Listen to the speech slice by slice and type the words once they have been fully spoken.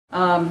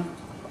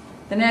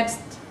The next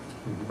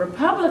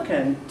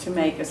Republican to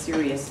make a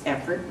serious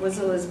effort was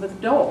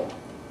Elizabeth Dole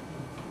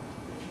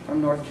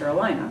from North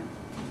Carolina.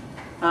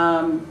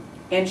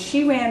 And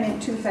she ran in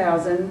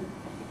 2000.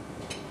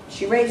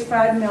 She raised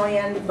 $5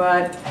 million,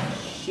 but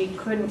she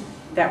couldn't,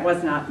 that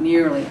was not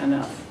nearly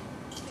enough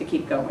to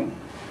keep going.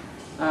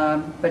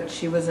 But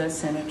she was a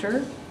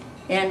senator.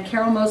 And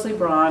Carol Moseley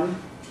Braun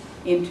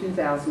in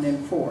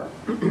 2004.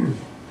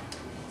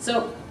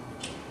 So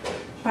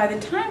by the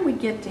time we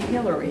get to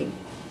Hillary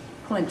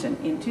Clinton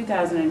in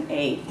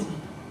 2008,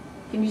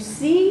 can you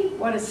see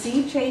what a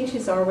sea change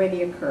has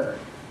already occurred?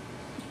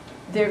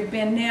 There have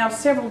been now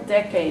several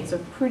decades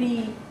of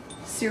pretty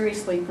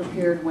seriously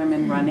prepared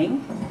women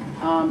running,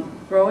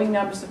 growing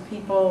numbers of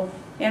people,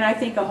 and I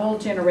think a whole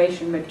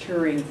generation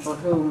maturing for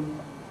whom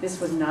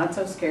this was not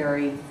so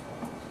scary.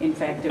 In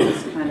fact, it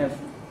was kind of,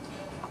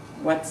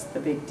 what's the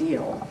big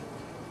deal?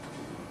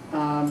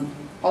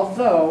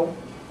 Although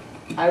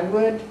I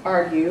would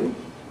argue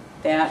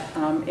that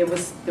there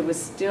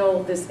was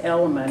still this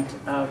element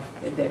of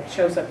that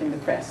shows up in the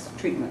press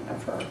treatment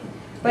of her.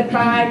 But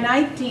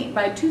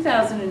by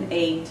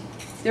 2008,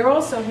 there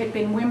also had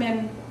been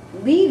women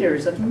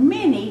leaders of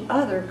many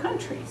other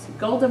countries.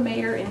 Golda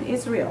Meir in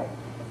Israel,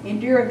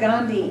 Indira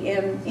Gandhi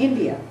in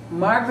India,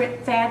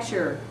 Margaret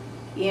Thatcher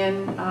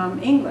in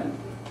England,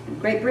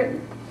 Great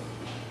Britain.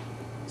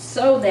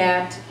 So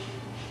that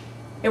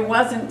it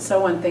wasn't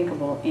so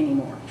unthinkable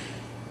anymore.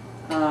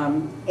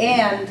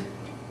 And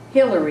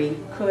Hillary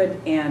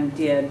could and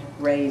did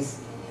raise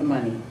the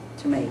money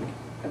to make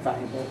a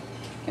viable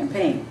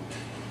campaign.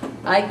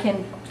 I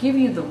can give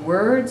you the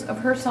words of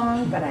her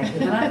song, but I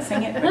cannot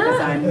sing it because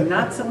I'm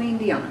not Celine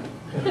Dion.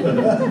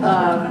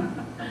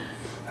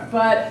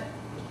 But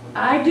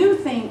I do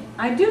think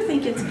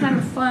it's kind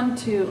of fun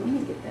to, let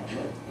me get that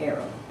little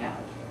arrow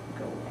out,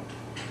 go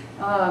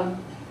away.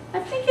 I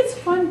think it's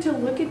fun to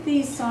look at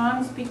these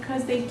songs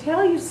because they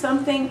tell you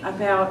something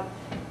about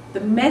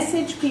the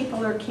message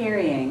people are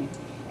carrying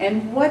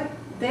and what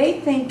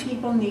they think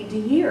people need to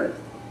hear.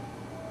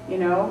 You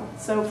know,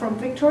 so from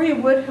Victoria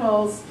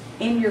Woodhull's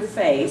In Your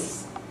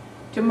Face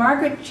to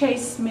Margaret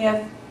Chase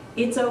Smith,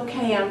 It's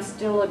Okay, I'm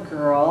Still a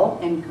Girl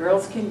and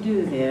Girls Can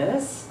Do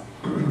This,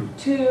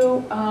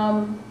 to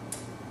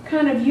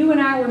kind of You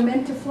and I Were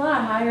Meant to Fly,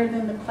 Higher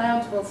Than the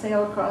Clouds Will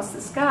Sail Across the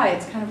Sky.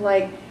 It's kind of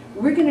like,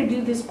 we're going to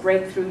do this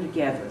breakthrough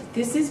together.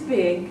 This is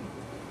big.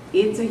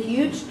 It's a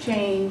huge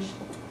change.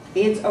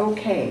 It's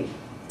okay.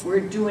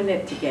 We're doing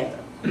it together.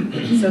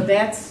 So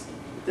that's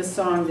the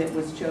song that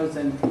was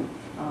chosen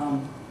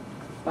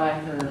by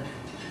her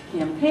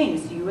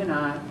campaigns. You and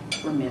I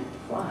Were Meant to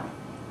Fly.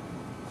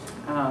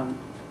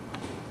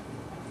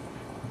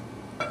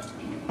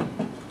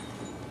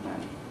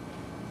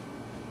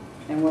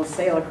 And we'll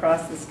sail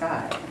across the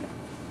sky.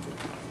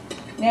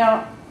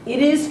 Now, it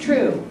is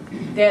true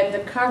that the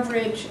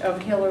coverage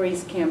of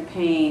Hillary's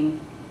campaign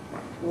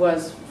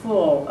was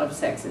full of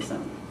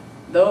sexism.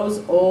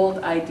 Those old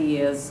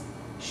ideas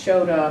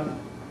showed up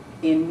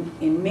in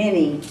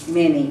many,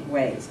 many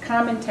ways.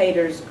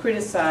 Commentators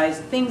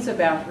criticized things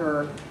about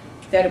her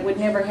that it would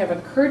never have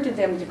occurred to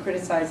them to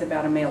criticize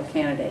about a male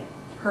candidate.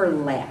 Her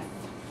laugh,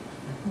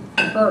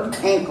 her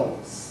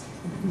ankles,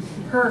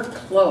 her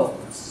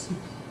clothes,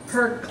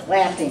 her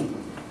clapping.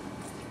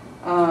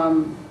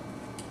 On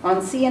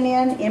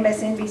CNN,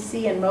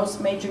 MSNBC, and most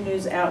major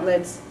news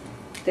outlets,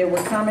 there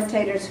were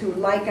commentators who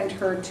likened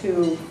her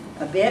to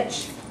a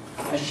bitch,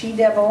 a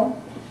she-devil,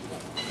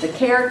 the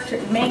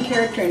main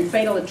character in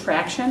Fatal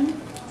Attraction,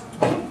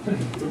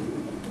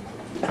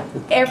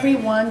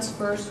 everyone's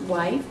first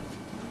wife,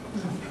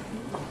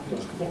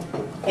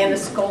 and a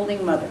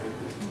scolding mother.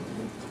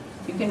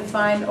 You can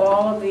find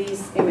all of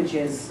these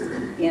images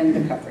in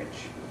the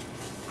coverage.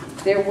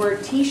 There were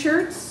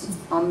t-shirts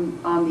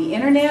on the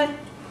internet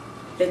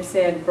that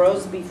said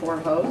bros before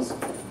hoes.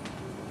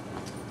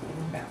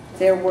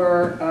 There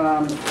were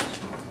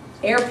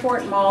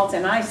airport malls,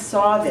 and I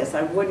saw this.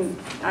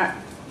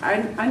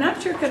 I'm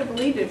not sure I could have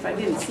believed it if I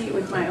didn't see it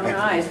with my own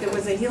eyes. There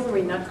was a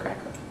Hillary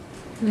Nutcracker,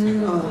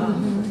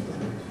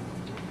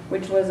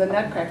 which was a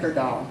Nutcracker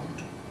doll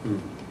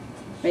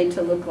made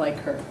to look like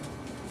her.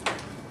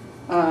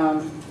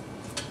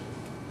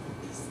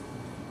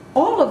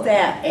 All of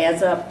that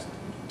adds up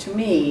to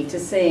me to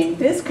saying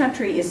this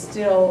country is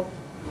still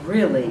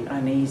really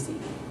uneasy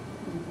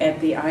at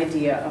the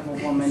idea of a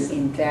woman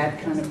in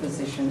that kind of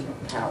position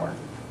of power.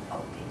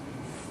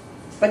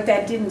 But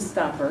that didn't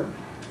stop her,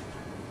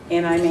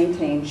 and I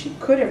maintain she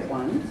could have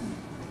won.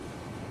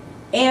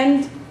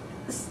 And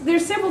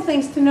there's several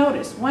things to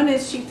notice. One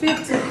is she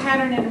fits a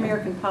pattern in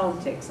American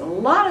politics. A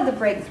lot of the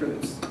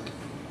breakthroughs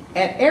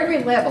at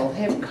every level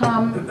have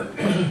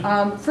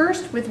come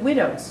first with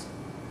widows,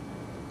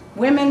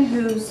 women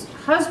whose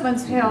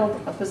husbands held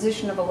a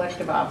position of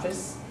elective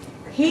office.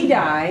 He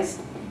dies,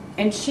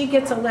 and she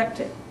gets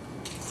elected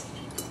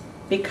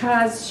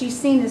because she's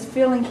seen as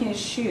filling his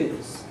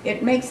shoes.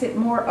 It makes it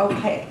more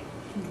okay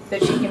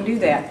that she can do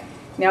that.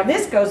 Now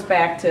this goes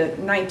back to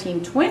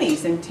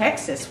 1920s in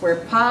Texas, where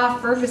Pa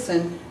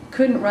Ferguson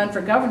couldn't run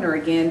for governor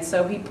again,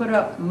 so he put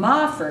up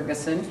Ma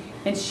Ferguson,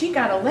 and she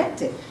got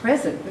elected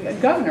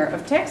governor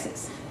of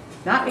Texas.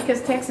 Not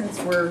because Texans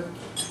were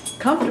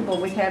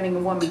comfortable with having a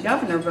woman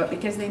governor, but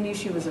because they knew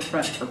she was a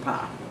front for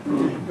Pa.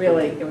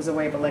 Really, it was a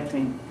way of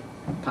electing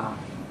Pa.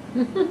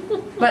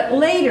 But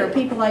later,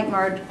 people like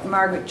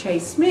Margaret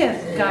Chase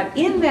Smith got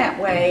in that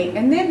way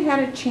and then had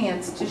a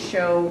chance to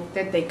show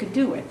that they could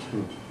do it.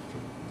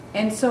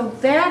 And so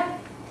that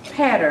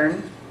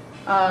pattern,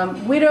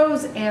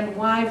 widows and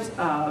wives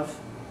of,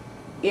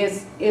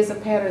 is a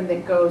pattern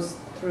that goes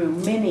through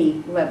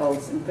many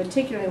levels, and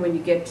particularly when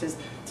you get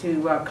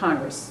to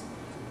Congress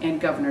and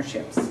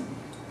governorships.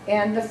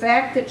 And the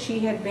fact that she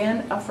had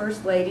been a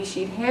first lady,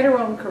 she'd had her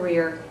own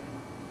career,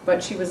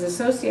 but she was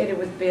associated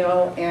with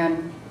Bill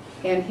and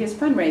his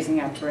fundraising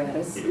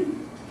apparatus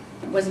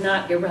was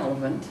not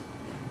irrelevant,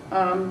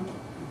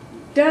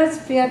 does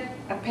fit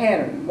a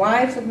pattern.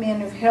 Wives of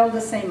men who've held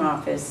the same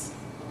office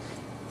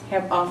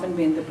have often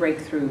been the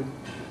breakthrough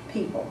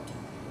people.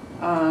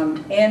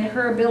 And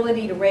her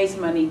ability to raise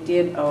money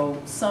did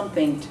owe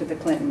something to the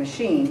Clinton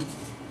machine.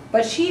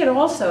 But she had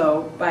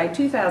also, by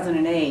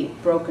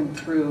 2008, broken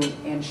through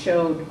and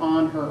showed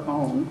on her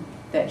own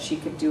that she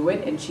could do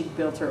it, and she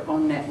built her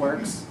own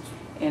networks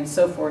and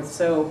so forth.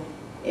 So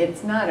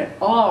it's not at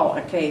all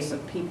a case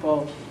of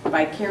people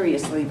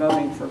vicariously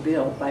voting for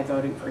Bill by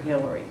voting for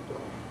Hillary.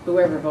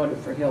 Whoever voted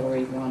for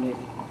Hillary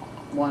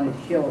wanted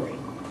Hillary.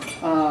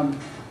 And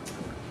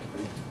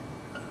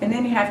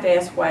then you have to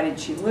ask, why did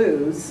she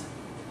lose?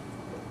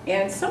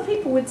 And some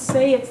people would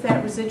say it's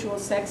that residual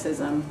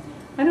sexism.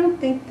 I don't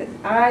think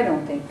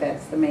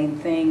that's the main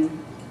thing,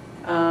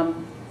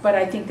 but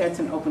I think that's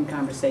an open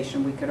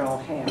conversation we could all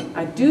have.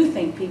 I do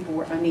think people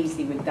were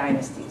uneasy with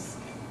dynasties.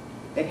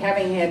 That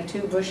having had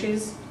two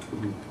Bushes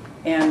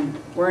and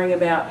worrying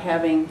about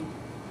having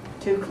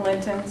two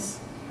Clintons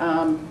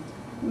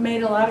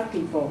made a lot of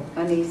people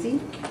uneasy.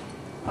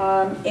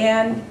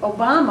 And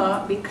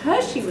Obama,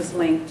 because she was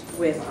linked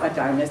with a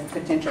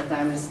potential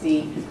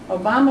dynasty,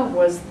 Obama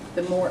was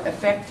the more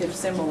effective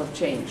symbol of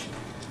change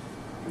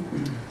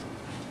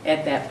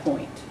at that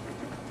point.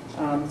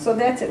 So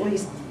that's at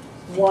least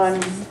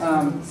one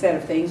set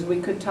of things. We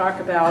could talk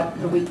about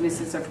the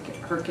weaknesses of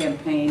her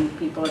campaign.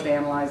 People have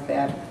analyzed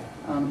that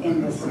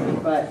endlessly.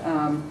 But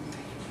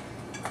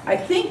I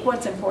think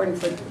what's important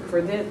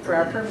for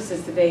our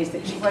purposes today is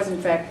that she was in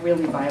fact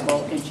really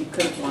viable and she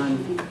could have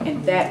won,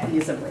 and that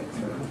is a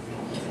breakthrough,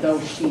 though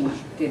she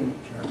didn't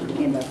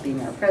end up being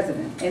our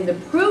president. And the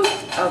proof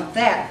of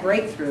that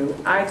breakthrough,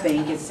 I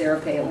think, is Sarah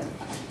Palin.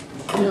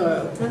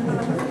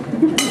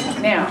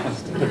 Now,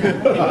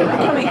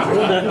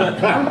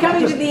 I'm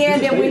coming to the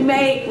end, and we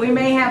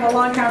may have a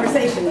long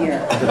conversation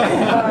here.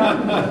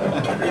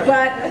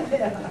 But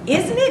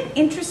isn't it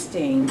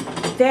interesting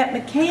that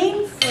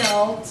McCain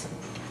felt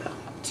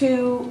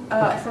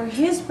for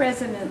his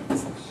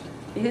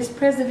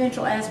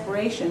presidential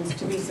aspirations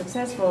to be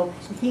successful,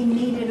 he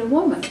needed a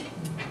woman?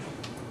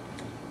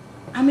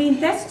 I mean,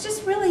 that's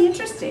just really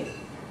interesting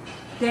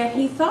that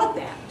he thought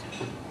that.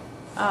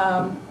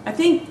 I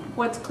think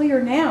what's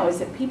clear now is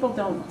that people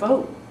don't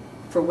vote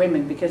for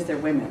women because they're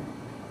women,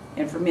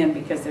 and for men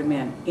because they're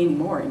men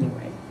anymore,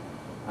 anyway.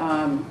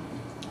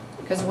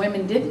 Because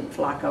women didn't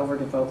flock over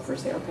to vote for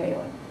Sarah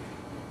Palin.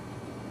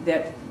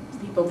 That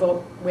people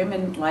vote,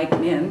 women like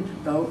men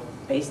vote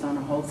based on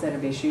a whole set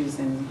of issues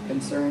and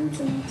concerns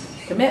and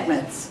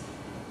commitments.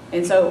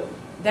 And so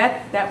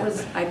that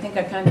was, I think,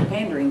 a kind of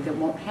pandering that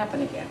won't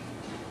happen again.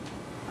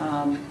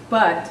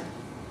 But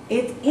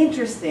it's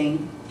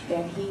interesting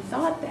that he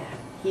thought that.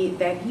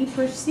 That he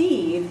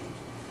perceived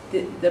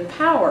the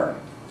power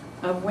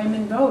of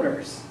women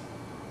voters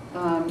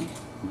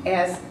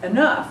as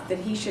enough that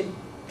he should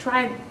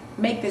try to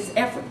make this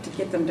effort to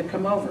get them to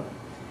come over.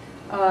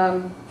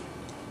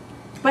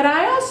 But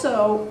I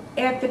also,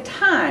 at the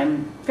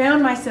time,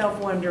 found myself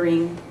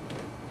wondering,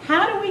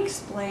 how do we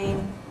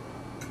explain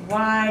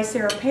why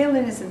Sarah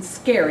Palin isn't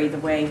scary the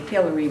way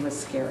Hillary was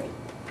scary?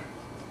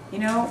 You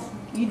know,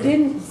 you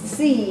didn't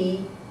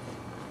see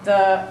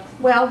the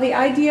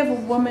idea of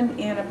a woman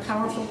in a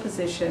powerful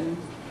position.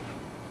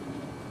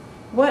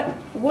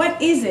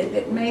 What is it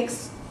that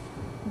makes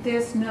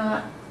this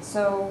not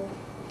so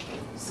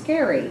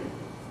scary?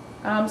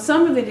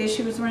 Some of it is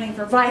she was running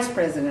for vice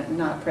president and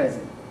not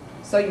president.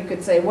 So you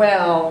could say,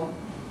 well,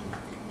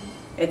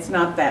 it's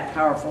not that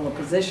powerful a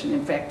position.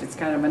 In fact, it's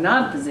kind of a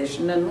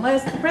non-position.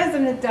 Unless the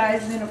president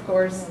dies, then of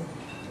course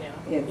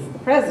it's the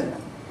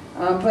president.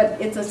 But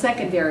it's a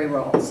secondary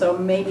role, so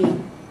maybe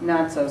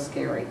not so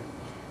scary.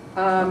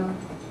 There are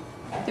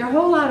a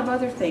whole lot of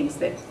other things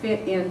that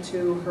fit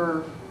into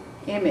her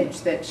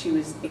image, that she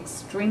was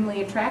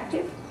extremely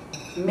attractive.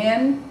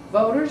 Men,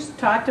 voters,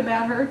 talked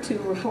about her to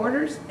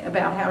reporters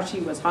about how she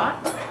was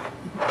hot.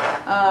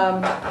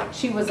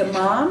 She was a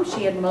mom.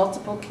 She had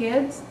multiple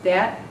kids.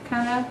 That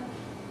kind of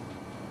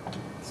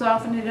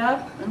softened it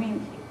up. I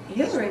mean,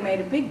 Hillary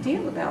made a big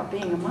deal about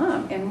being a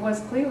mom and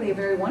was clearly a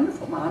very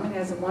wonderful mom and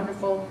has a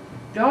wonderful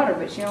daughter,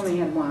 but she only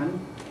had one,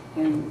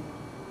 and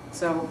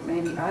so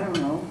maybe, I don't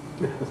know.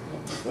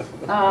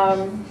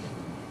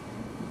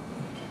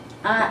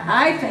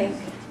 I think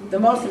the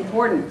most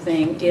important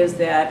thing is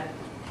that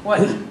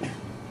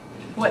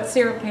what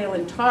Sarah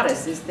Palin taught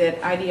us is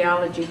that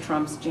ideology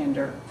trumps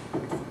gender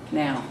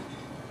now.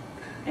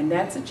 And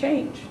that's a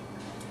change.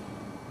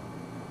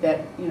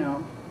 That, you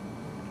know,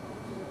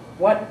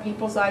 what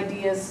people's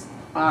ideas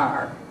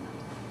are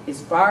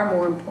is far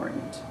more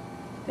important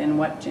than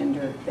what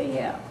gender they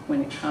have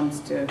when it comes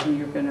to who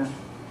you're going to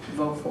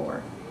vote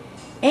for.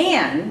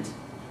 And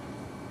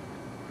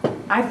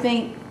I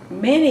think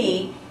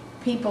many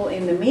people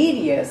in the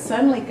media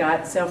suddenly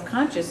got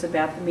self-conscious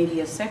about the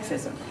media's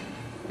sexism.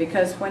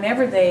 Because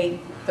whenever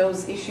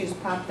those issues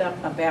popped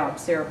up about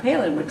Sarah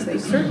Palin, which they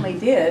certainly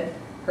did,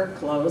 her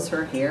clothes,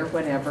 her hair,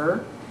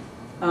 whatever,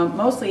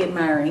 mostly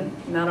admiring,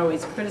 not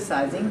always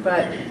criticizing,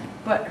 but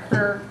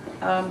her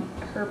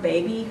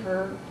baby,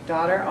 her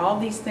daughter, all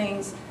these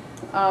things,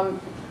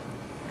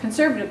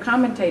 conservative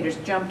commentators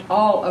jumped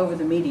all over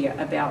the media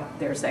about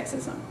their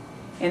sexism.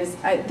 And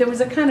there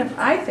was a kind of,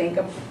 I think,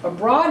 a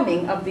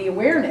broadening of the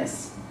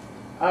awareness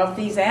of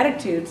these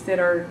attitudes that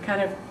are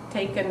kind of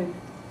taken,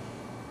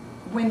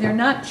 when they're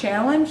not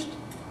challenged,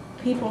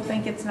 people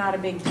think it's not a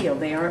big deal.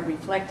 They aren't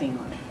reflecting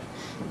on it.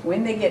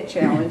 When they get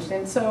challenged,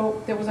 and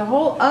so there was a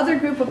whole other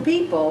group of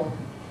people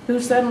who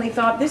suddenly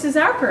thought, this is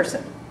our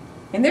person.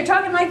 And they're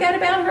talking like that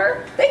about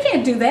her? They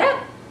can't do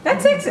that.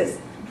 That's sexist.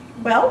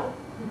 Well,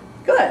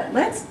 good.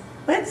 Let's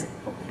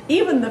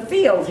even the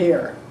field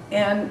here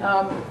and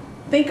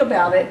think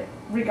about it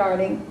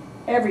regarding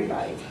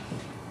everybody.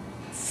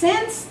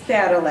 Since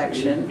that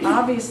election,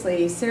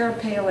 obviously, Sarah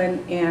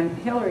Palin and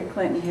Hillary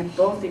Clinton have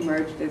both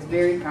emerged as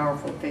very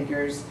powerful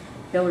figures.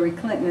 Hillary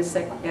Clinton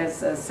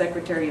as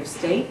Secretary of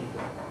State,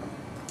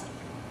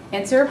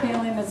 and Sarah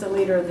Palin as a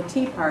leader of the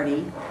Tea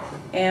Party.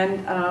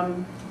 And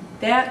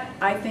that,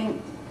 I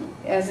think,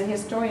 as a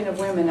historian of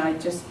women, I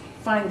just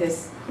find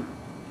this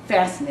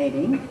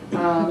fascinating.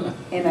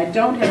 And I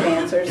don't have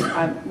answers.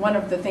 One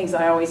of the things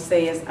I always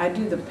say is I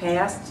do the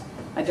past,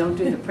 I don't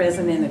do the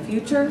present and the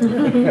future.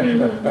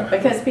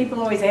 Because people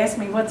always ask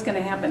me what's going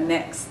to happen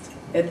next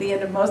at the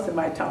end of most of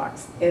my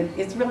talks.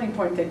 It's really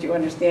important that you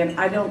understand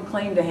I don't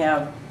claim to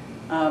have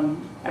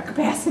a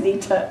capacity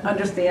to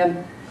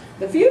understand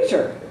the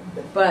future.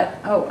 But,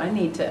 oh, I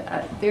need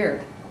to,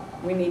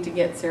 we need to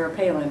get Sarah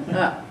Palin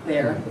up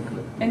there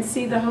and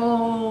see the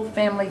whole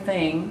family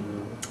thing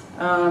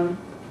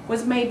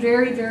was made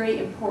very, very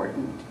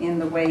important in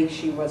the way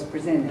she was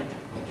presented.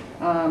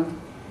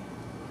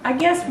 I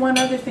guess one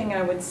other thing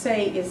I would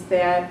say is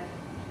that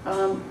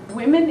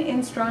women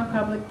in strong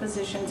public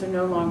positions are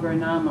no longer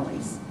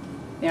anomalies.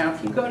 Now,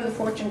 if you go to the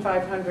Fortune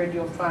 500,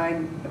 you'll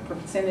find the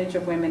percentage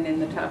of women in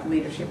the top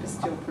leadership is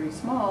still pretty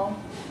small,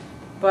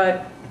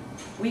 but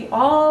we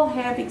all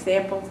have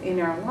examples in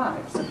our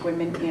lives of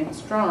women in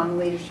strong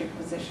leadership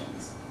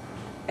positions,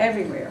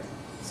 everywhere.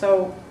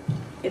 So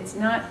it's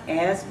not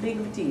as big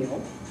of a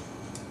deal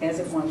as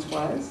it once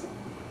was.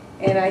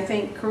 And I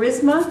think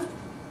charisma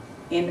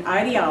and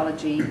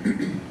ideology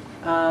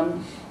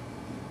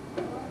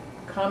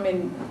come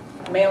in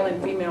male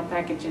and female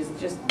packages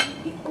just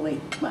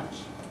equally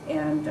much.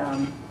 And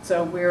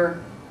so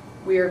we're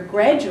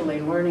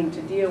gradually learning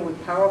to deal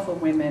with powerful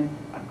women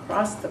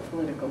across the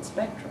political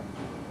spectrum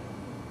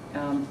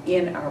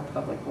in our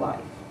public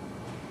life.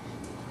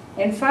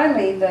 And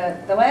finally,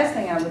 the last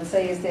thing I would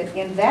say is that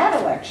in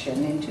that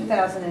election, in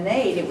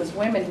 2008, it was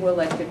women who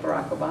elected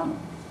Barack Obama,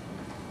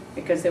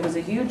 because there was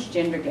a huge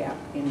gender gap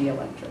in the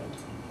electorate.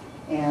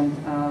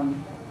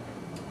 And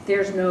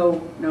there's no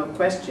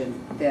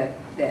question that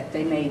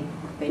they made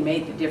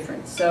the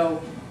difference.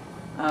 So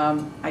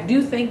I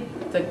do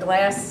think the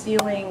glass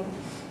ceiling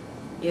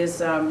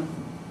is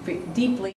deeply